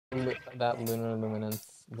that Lunar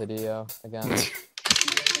Luminance video again.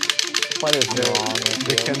 What is wrong with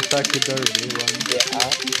The you? Kentucky Derby one. Yeah.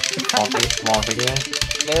 Small video.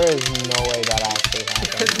 There is no way that actually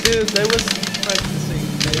happened. Dude, they was practicing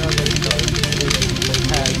the other cars. They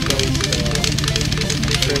had those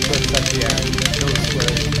triplets at the end. Those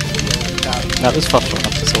were down. No, this fast run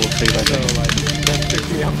up to solo 3 by So the like, that took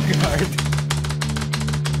me off guard.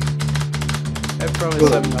 I promise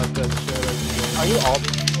I'm not that sure.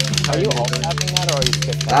 Are you all tapping that or are you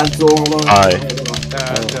skip tapping? That's all. Aye.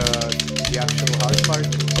 The actual hard part.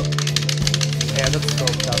 Yeah, that's still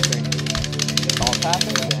tapping. It's all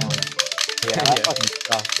tapping? Damn. Yeah, that fucking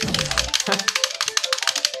sucks.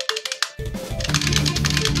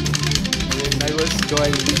 I was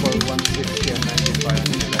going for 160 and 95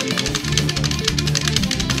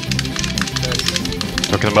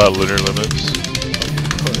 Talking about lunar limits.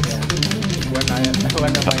 when am I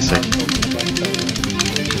not Classic. talking about that?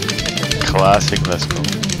 Classic Vesco.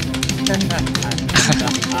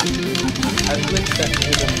 I flicked that to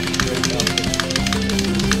them right now.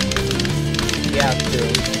 Yeah,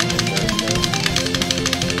 true.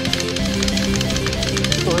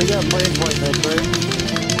 So we got playing point right?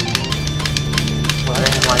 We're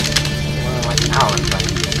in like hours, right?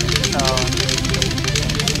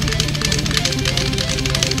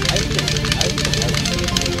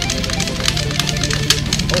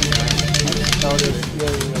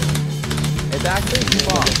 It's actually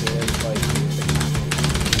fun.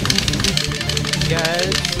 Yeah,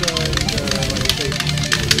 it's like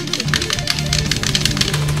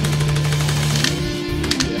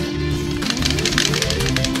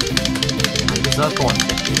Is that going?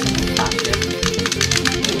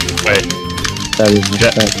 Wait,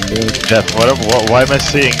 Jeff, why am I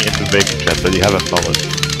seeing in the bacon chat that you have a mullet?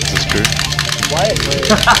 Is this true? What?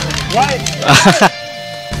 What?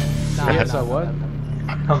 yes, I what?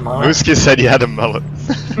 Come on. Mooski said you had a mullet.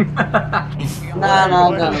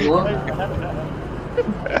 No.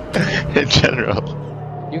 In general.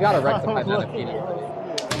 You gotta rectify that immediately.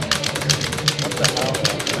 What the hell?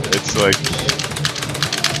 It's like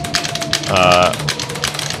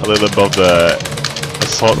a little above the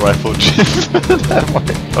assault rifle chin. That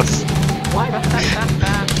might was- What the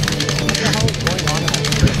hell is going on in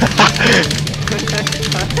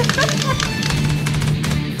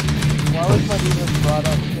Why was that even brought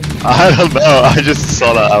up? I don't know, I just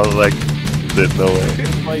saw that, I was like, didn't know where.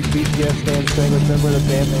 It's like BTS fans saying, remember the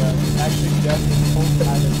band they are. Actually, Jeff, the whole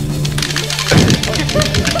time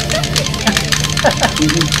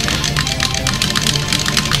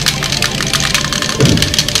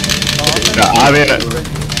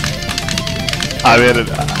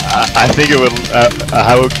I think it would,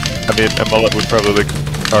 a mullet would probably look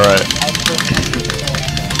alright.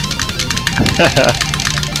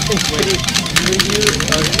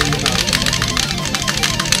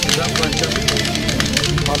 Is that what you're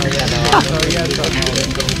Oh no, yeah, no. Oh yeah, it's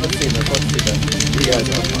Let's see this, You guys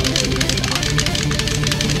are fine.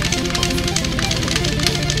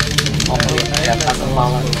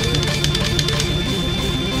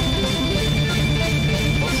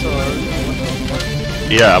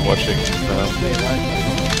 Yeah, I'm watching.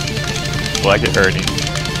 Like it, Ernie.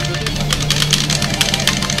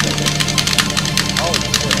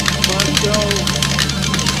 Let's go!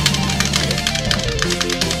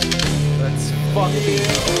 That's fucking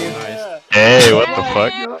nice. Hey, what the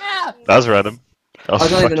fuck? That was random. That was I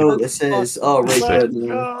don't even know what fucking- this is. Oh, right there.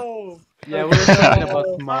 Yeah, we were talking about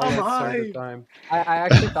mullets all the time. I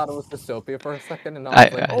actually thought it was Dystopia for a second, and I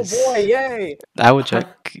was like, oh boy, yay! Our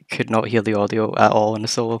Jack could not hear the audio at all in the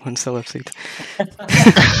solo episode.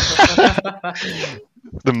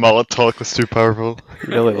 The mullet talk was too powerful.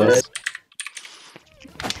 Really was.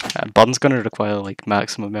 Bun's gonna require like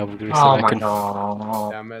maximum elbow grease, Oh I my reckon.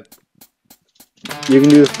 god. Damn it. You can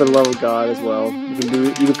do this for the love of God as well.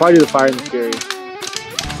 You can probably do the Fire and the Fury.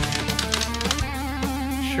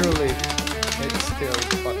 Surely, it's still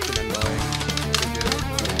fucking annoying to do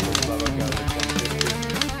love of God at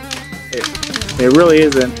 150. It really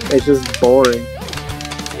isn't. It's just boring.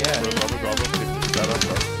 Yeah.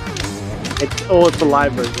 It's the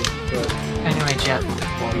live version. But, Anyway, Jeff,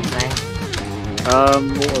 what were you saying?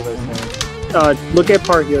 what was I saying? Look at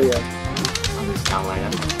Parhelia. On this down later.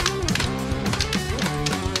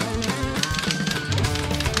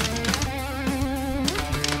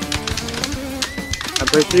 I'm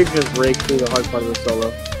pretty sure you can just rake through the hard part of the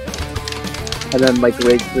solo. And then like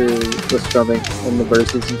rake through the strumming and the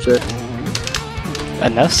verses and shit.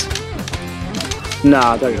 And this?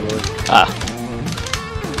 Nah, that ain't work. Ah.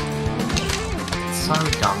 It's so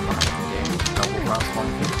dumb that I can do double blast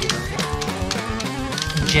 150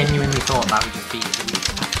 though. Genuinely thought that would just beat the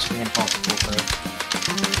least match. impossible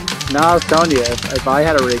to. No, I was telling you, if I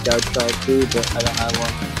had a rig, I would try it too, but I don't have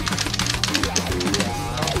one.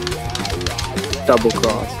 double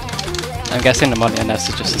cross. I'm guessing the money on this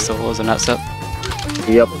is just the solos and that's it.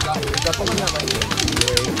 Yep. Is that the one that like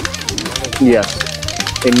is Yes.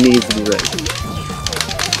 It needs to be rigged.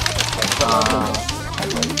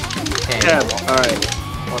 Okay. Yeah, alright.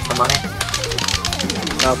 What's the money?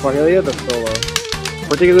 Parhelia, the solo.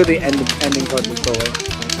 Particularly the ending part of the solo.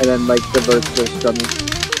 And then, like, the verse just strumming.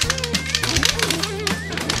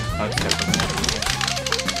 Oh, it's different.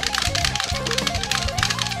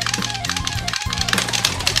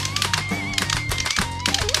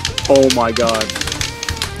 Oh my god.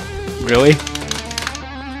 Really?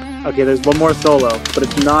 Okay, there's one more solo, but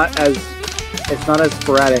it's not as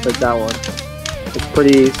sporadic as that one. It's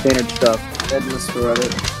pretty standard stuff.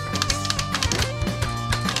 Sporadic.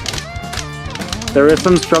 There is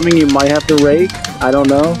some strumming you might have to rake. I don't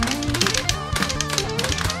know.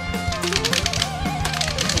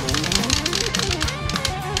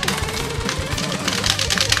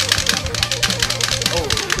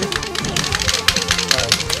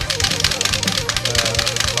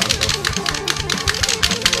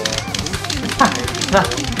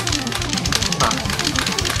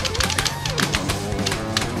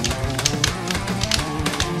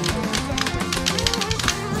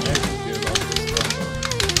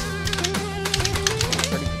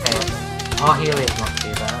 Oh, Helios not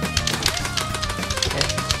too bad.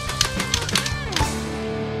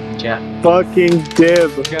 Jeff. Fucking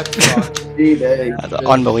dib. Get fucked. That's an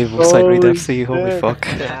unbelievable sight read FC, holy fuck.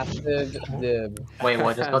 massive dib. Wait,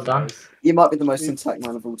 what just got done? You might be the most intact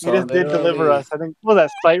man of all He time. just did deliver us. I think. Was that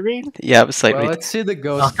sight read? Yeah, it was sight Well, read. let's see the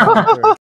ghost counter.